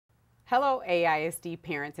Hello AISD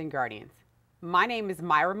parents and guardians. My name is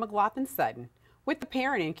Myra McLaughlin-Sutton with the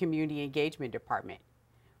Parent and Community Engagement Department.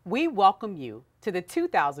 We welcome you to the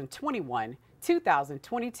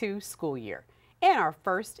 2021-2022 school year and our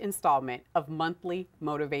first installment of monthly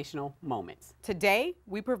motivational moments. Today,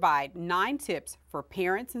 we provide 9 tips for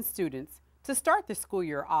parents and students to start the school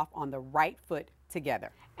year off on the right foot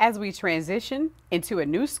together. As we transition into a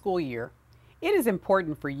new school year, it is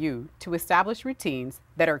important for you to establish routines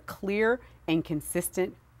that are clear and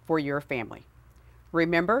consistent for your family.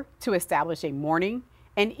 Remember to establish a morning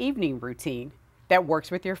and evening routine that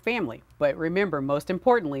works with your family. But remember, most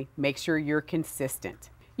importantly, make sure you're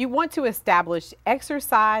consistent. You want to establish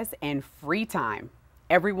exercise and free time.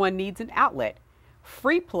 Everyone needs an outlet.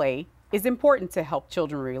 Free play is important to help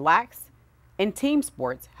children relax, and team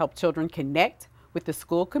sports help children connect with the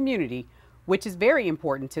school community, which is very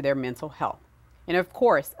important to their mental health. And of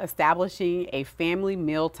course, establishing a family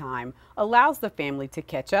meal time allows the family to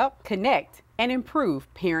catch up, connect, and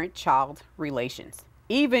improve parent-child relations.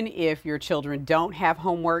 Even if your children don't have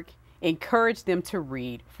homework, encourage them to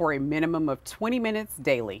read for a minimum of 20 minutes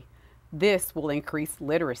daily. This will increase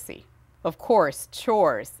literacy. Of course,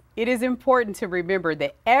 chores. It is important to remember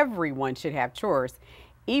that everyone should have chores,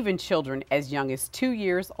 even children as young as 2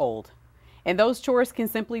 years old. And those chores can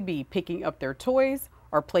simply be picking up their toys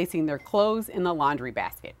or placing their clothes in the laundry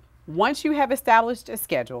basket. Once you have established a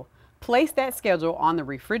schedule, place that schedule on the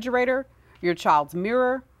refrigerator, your child's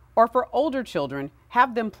mirror, or for older children,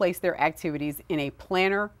 have them place their activities in a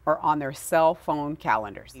planner or on their cell phone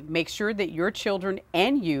calendars. Make sure that your children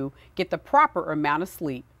and you get the proper amount of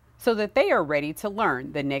sleep so that they are ready to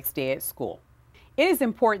learn the next day at school. It is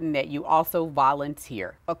important that you also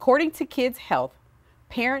volunteer. According to Kids Health,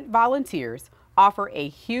 parent volunteers offer a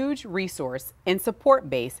huge resource and support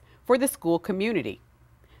base for the school community.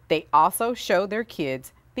 They also show their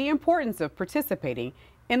kids the importance of participating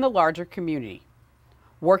in the larger community.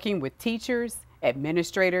 Working with teachers,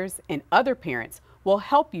 administrators, and other parents will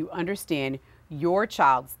help you understand your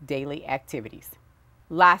child's daily activities.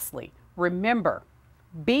 Lastly, remember,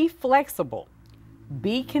 be flexible,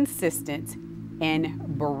 be consistent,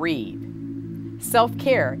 and breathe.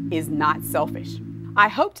 Self-care is not selfish. I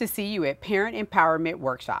hope to see you at Parent Empowerment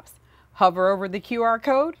Workshops. Hover over the QR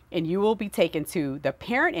code and you will be taken to the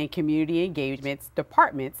Parent and Community Engagement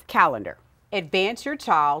Department's calendar. Advance your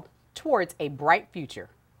child towards a bright future.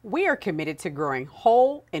 We are committed to growing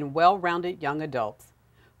whole and well-rounded young adults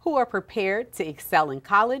who are prepared to excel in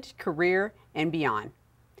college, career, and beyond.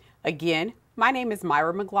 Again, my name is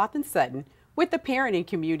Myra McLaughlin-Sutton with the Parent and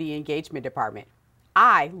Community Engagement Department.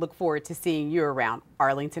 I look forward to seeing you around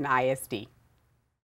Arlington ISD.